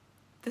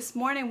This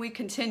morning we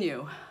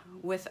continue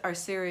with our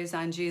series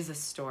on Jesus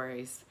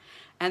stories.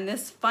 And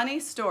this funny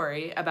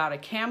story about a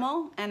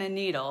camel and a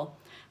needle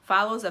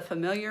follows a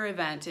familiar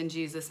event in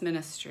Jesus'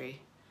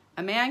 ministry.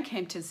 A man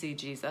came to see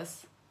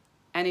Jesus,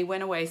 and he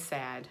went away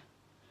sad.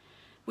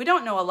 We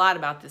don't know a lot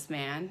about this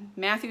man.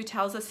 Matthew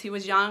tells us he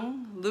was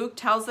young. Luke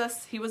tells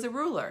us he was a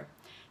ruler.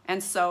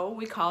 And so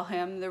we call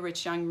him the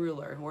rich young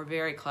ruler. We're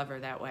very clever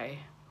that way.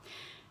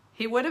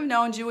 He would have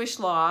known Jewish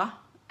law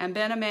and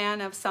been a man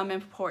of some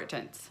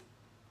importance.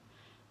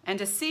 And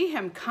to see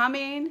him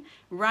coming,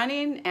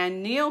 running,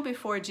 and kneel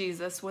before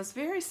Jesus was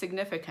very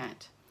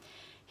significant.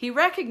 He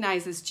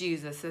recognizes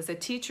Jesus as a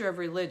teacher of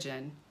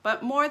religion,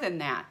 but more than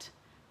that,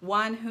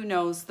 one who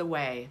knows the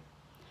way.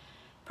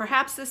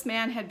 Perhaps this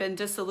man had been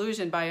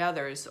disillusioned by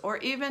others, or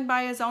even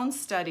by his own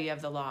study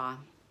of the law.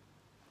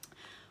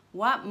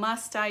 What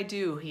must I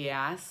do, he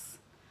asks.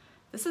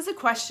 This is a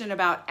question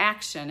about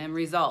action and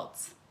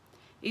results.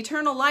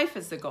 Eternal life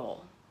is the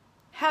goal.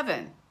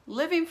 Heaven,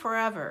 living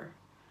forever.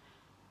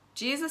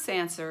 Jesus'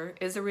 answer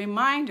is a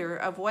reminder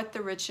of what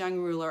the rich young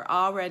ruler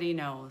already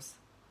knows.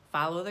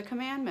 Follow the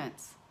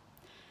commandments.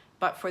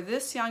 But for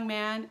this young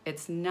man,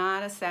 it's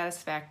not a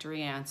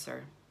satisfactory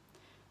answer.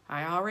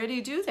 I already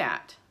do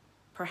that,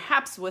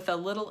 perhaps with a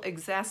little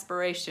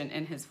exasperation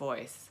in his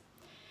voice.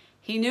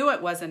 He knew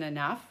it wasn't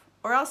enough,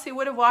 or else he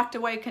would have walked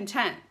away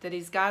content that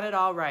he's got it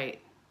all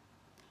right.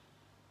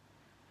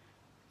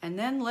 And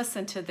then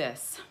listen to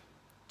this.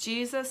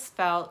 Jesus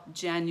felt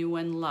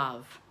genuine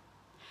love.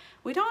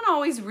 We don't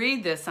always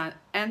read this,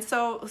 and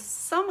so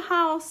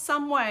somehow,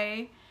 some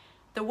way,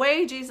 the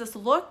way Jesus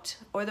looked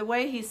or the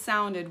way he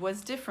sounded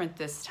was different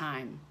this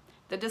time.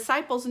 The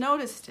disciples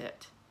noticed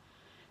it.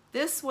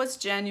 This was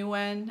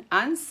genuine,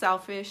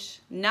 unselfish,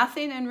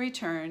 nothing in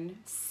return,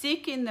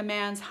 seeking the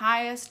man's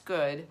highest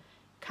good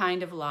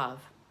kind of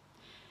love.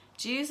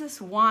 Jesus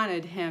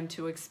wanted him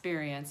to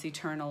experience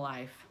eternal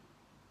life.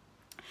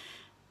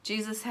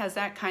 Jesus has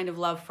that kind of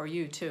love for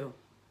you too.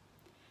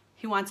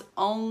 He wants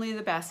only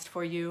the best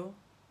for you,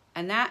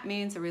 and that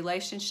means a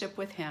relationship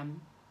with him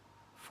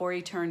for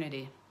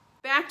eternity.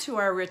 Back to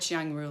our rich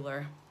young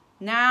ruler.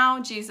 Now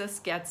Jesus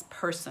gets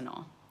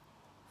personal.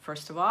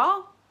 First of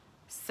all,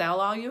 sell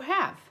all you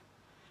have.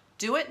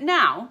 Do it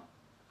now.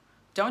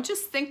 Don't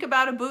just think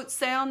about a boot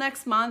sale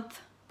next month,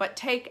 but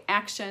take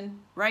action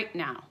right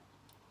now.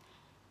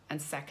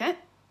 And second,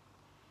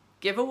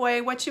 give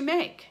away what you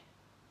make.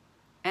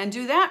 And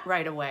do that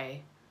right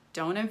away.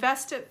 Don't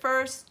invest it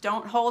first.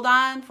 Don't hold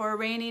on for a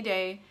rainy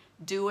day.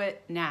 Do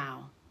it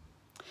now.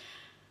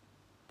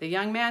 The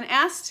young man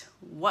asked,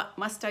 "What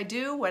must I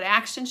do? What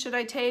action should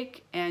I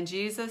take?" And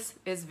Jesus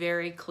is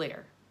very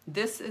clear.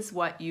 This is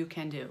what you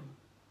can do.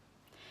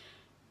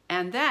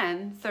 And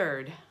then,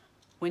 third,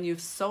 when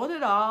you've sold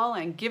it all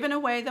and given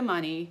away the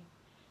money,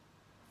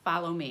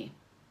 follow me.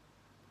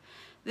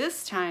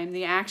 This time,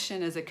 the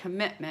action is a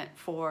commitment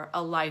for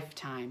a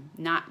lifetime,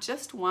 not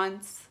just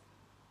once.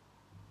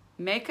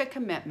 Make a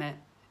commitment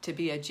to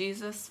be a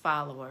Jesus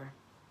follower.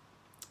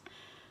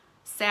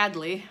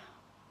 Sadly,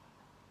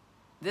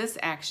 this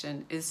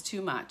action is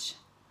too much,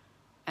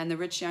 and the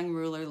rich young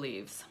ruler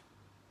leaves.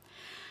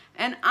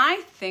 And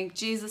I think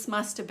Jesus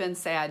must have been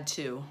sad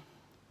too.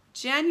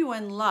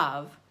 Genuine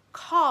love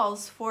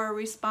calls for a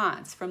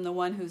response from the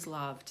one who's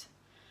loved.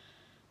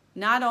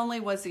 Not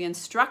only was the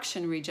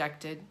instruction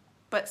rejected,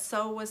 but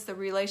so was the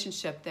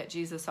relationship that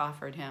Jesus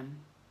offered him.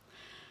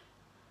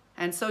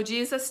 And so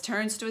Jesus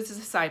turns to his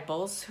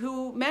disciples,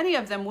 who many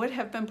of them would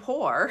have been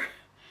poor,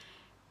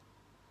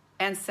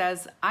 and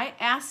says, I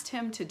asked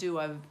him to do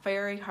a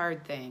very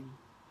hard thing.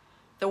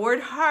 The word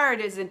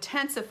hard is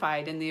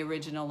intensified in the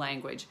original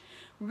language.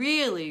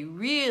 Really,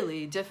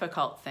 really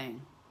difficult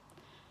thing.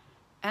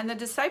 And the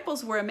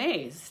disciples were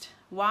amazed.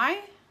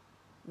 Why?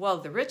 Well,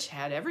 the rich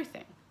had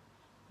everything.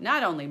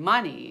 Not only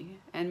money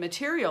and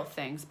material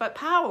things, but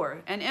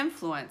power and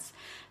influence.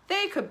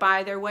 They could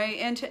buy their way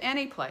into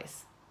any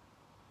place,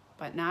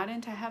 but not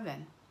into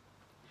heaven.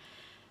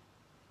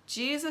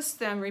 Jesus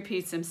then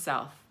repeats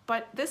himself.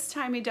 But this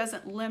time he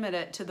doesn't limit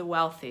it to the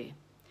wealthy.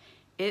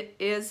 It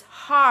is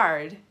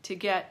hard to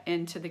get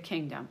into the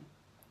kingdom.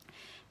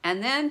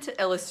 And then to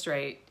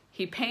illustrate,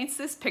 he paints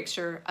this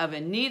picture of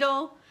a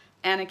needle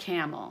and a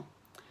camel.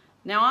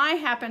 Now I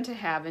happen to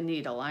have a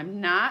needle.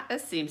 I'm not a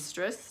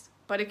seamstress,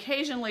 but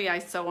occasionally I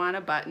sew on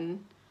a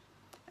button.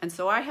 And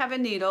so I have a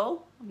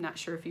needle. I'm not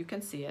sure if you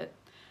can see it.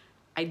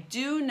 I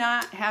do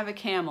not have a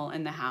camel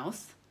in the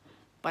house,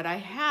 but I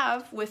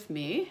have with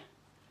me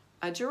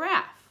a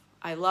giraffe.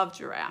 I love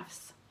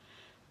giraffes.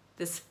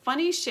 This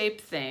funny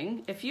shaped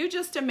thing, if you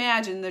just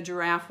imagine the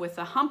giraffe with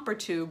a hump or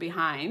two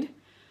behind,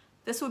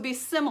 this would be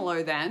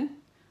similar then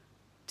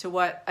to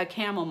what a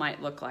camel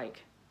might look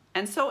like.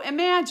 And so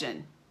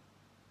imagine,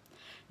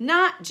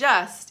 not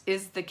just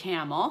is the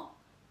camel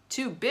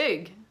too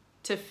big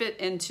to fit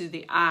into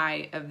the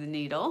eye of the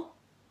needle,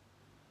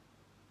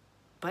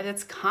 but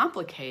it's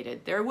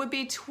complicated. There would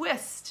be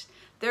twists.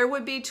 There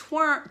would be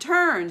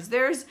turns.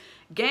 There's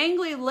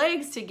gangly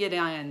legs to get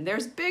in.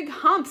 There's big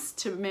humps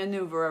to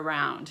maneuver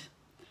around.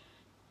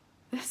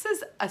 This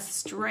is a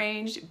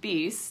strange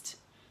beast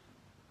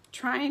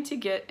trying to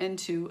get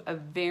into a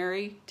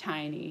very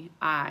tiny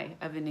eye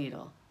of a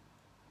needle.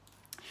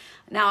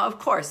 Now, of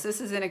course, this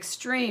is an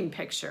extreme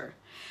picture.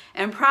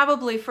 And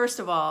probably, first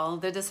of all,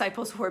 the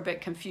disciples were a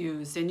bit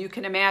confused, and you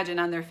can imagine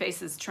on their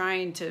faces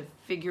trying to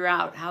figure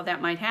out how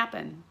that might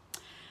happen.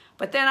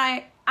 But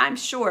then I'm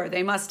sure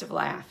they must have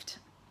laughed.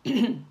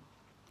 The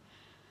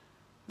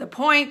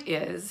point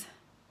is,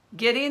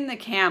 getting the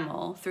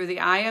camel through the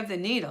eye of the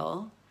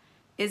needle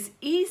is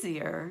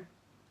easier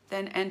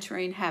than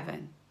entering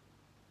heaven.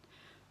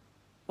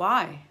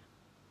 Why?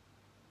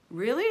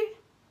 Really?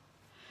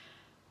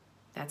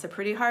 That's a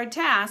pretty hard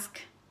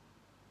task.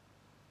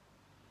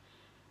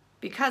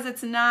 Because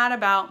it's not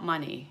about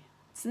money.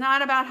 It's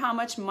not about how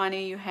much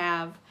money you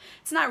have.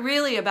 It's not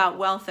really about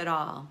wealth at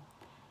all.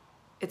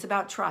 It's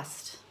about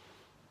trust.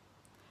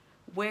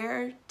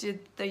 Where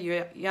did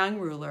the young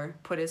ruler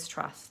put his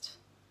trust?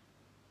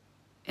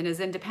 In his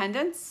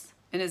independence?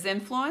 In his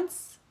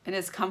influence? In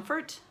his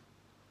comfort?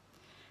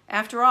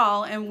 After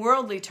all, in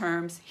worldly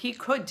terms, he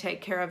could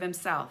take care of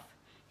himself.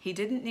 He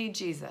didn't need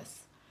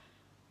Jesus.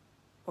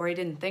 Or he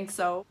didn't think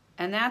so.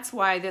 And that's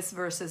why this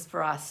verse is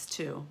for us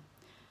too.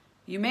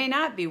 You may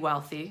not be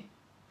wealthy,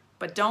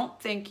 but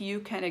don't think you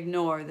can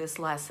ignore this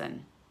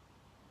lesson.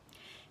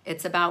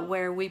 It's about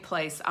where we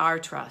place our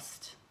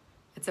trust.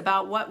 It's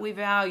about what we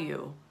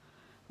value,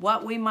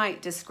 what we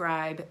might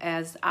describe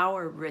as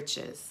our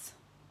riches.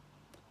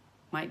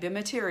 Might be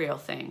material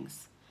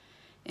things.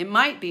 It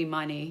might be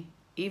money,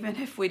 even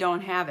if we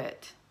don't have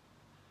it.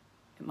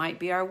 It might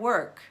be our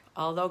work,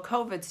 although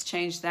COVID's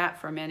changed that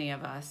for many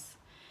of us.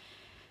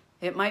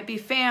 It might be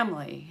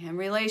family and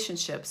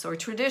relationships or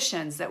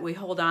traditions that we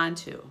hold on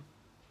to.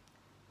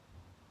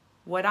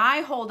 What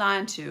I hold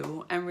on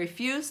to and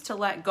refuse to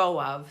let go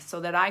of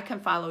so that I can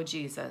follow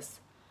Jesus,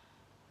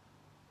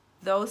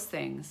 those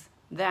things,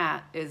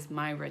 that is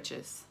my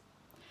riches.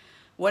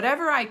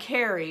 Whatever I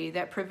carry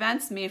that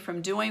prevents me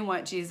from doing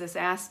what Jesus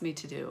asked me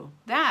to do,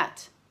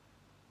 that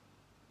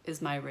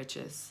is my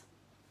riches.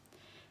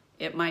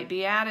 It might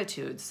be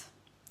attitudes,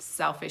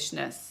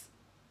 selfishness,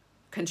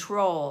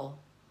 control,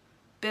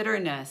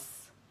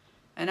 bitterness,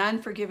 an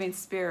unforgiving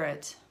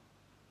spirit.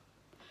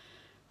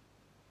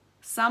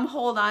 Some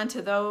hold on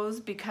to those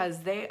because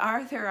they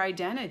are their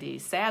identity,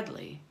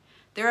 sadly.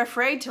 They're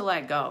afraid to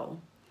let go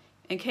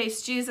in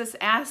case Jesus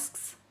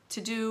asks to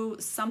do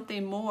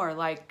something more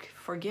like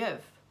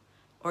forgive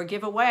or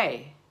give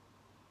away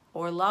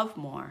or love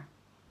more.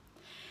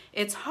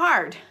 It's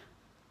hard,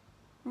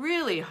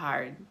 really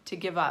hard to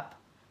give up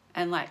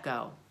and let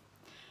go.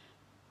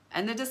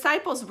 And the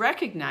disciples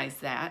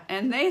recognized that,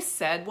 and they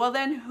said, well,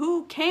 then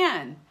who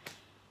can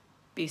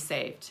be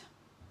saved?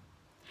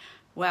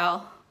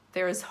 Well,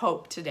 there is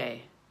hope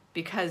today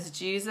because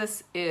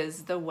Jesus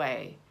is the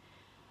way.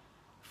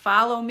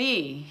 Follow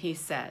me, he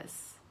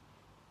says.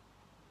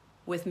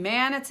 With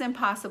man, it's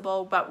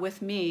impossible, but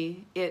with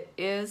me, it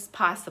is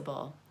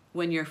possible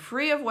when you're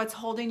free of what's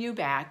holding you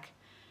back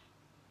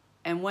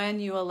and when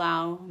you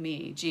allow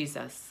me,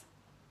 Jesus,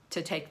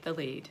 to take the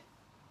lead.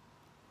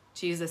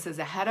 Jesus is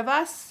ahead of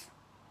us,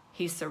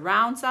 he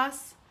surrounds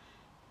us,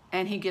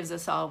 and he gives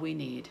us all we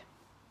need.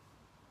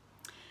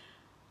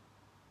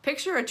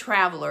 Picture a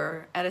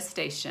traveler at a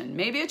station,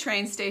 maybe a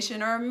train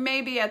station or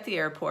maybe at the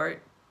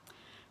airport,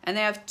 and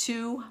they have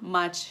too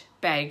much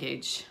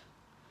baggage.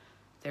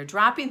 They're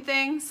dropping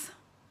things,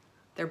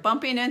 they're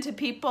bumping into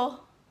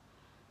people,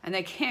 and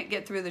they can't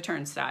get through the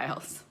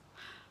turnstiles.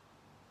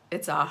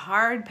 It's a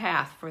hard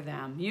path for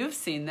them. You've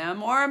seen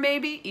them, or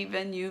maybe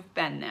even you've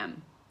been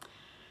them.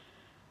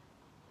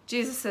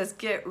 Jesus says,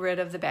 get rid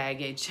of the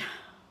baggage,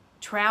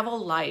 travel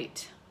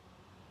light,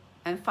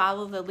 and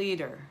follow the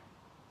leader,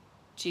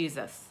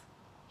 Jesus.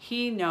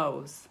 He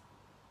knows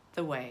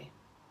the way.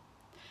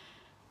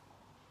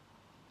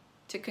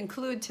 To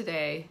conclude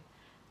today,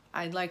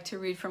 I'd like to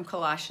read from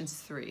Colossians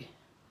 3.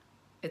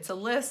 It's a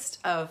list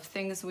of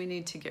things we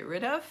need to get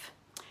rid of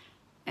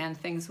and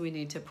things we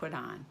need to put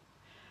on.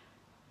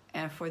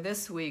 And for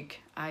this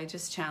week, I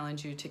just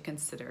challenge you to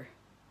consider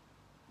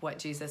what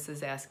Jesus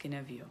is asking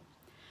of you.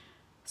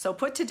 So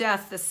put to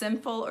death the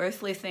sinful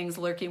earthly things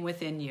lurking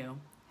within you.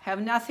 Have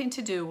nothing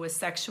to do with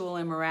sexual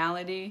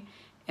immorality,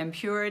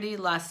 impurity,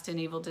 lust, and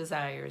evil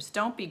desires.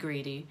 Don't be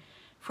greedy,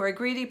 for a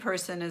greedy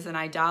person is an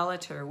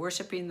idolater,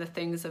 worshiping the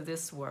things of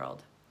this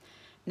world.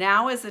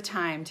 Now is the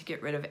time to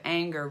get rid of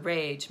anger,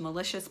 rage,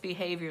 malicious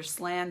behavior,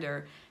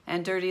 slander,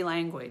 and dirty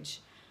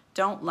language.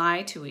 Don't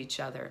lie to each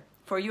other,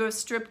 for you have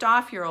stripped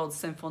off your old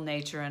sinful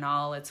nature and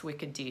all its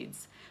wicked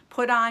deeds.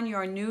 Put on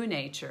your new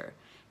nature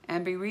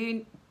and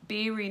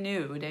be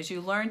renewed as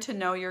you learn to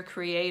know your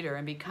Creator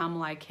and become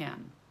like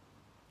Him.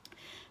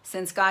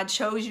 Since God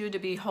chose you to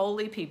be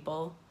holy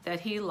people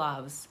that He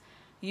loves,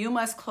 you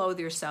must clothe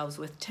yourselves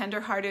with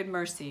tender-hearted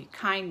mercy,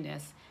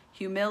 kindness,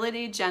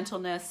 humility,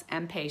 gentleness,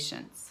 and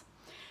patience.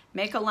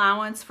 Make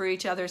allowance for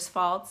each other's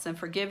faults and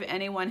forgive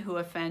anyone who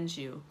offends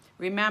you.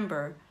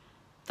 Remember,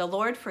 the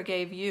Lord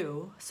forgave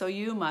you, so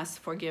you must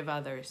forgive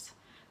others.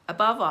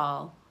 Above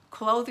all,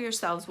 clothe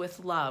yourselves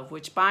with love,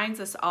 which binds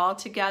us all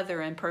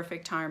together in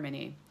perfect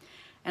harmony.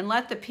 And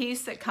let the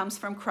peace that comes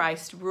from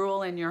Christ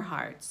rule in your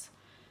hearts.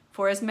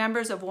 For as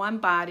members of one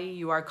body,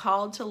 you are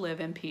called to live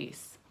in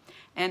peace.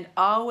 And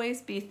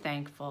always be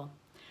thankful.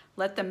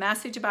 Let the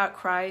message about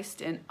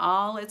Christ in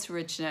all its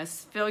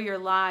richness fill your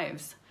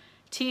lives.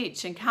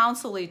 Teach and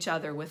counsel each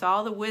other with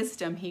all the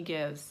wisdom he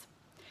gives.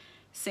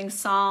 Sing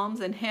psalms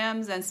and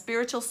hymns and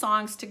spiritual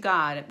songs to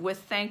God with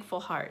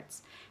thankful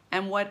hearts.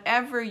 And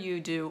whatever you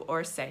do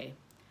or say,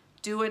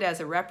 do it as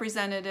a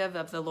representative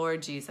of the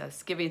Lord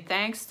Jesus, giving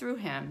thanks through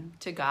him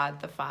to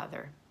God the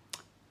Father.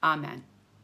 Amen.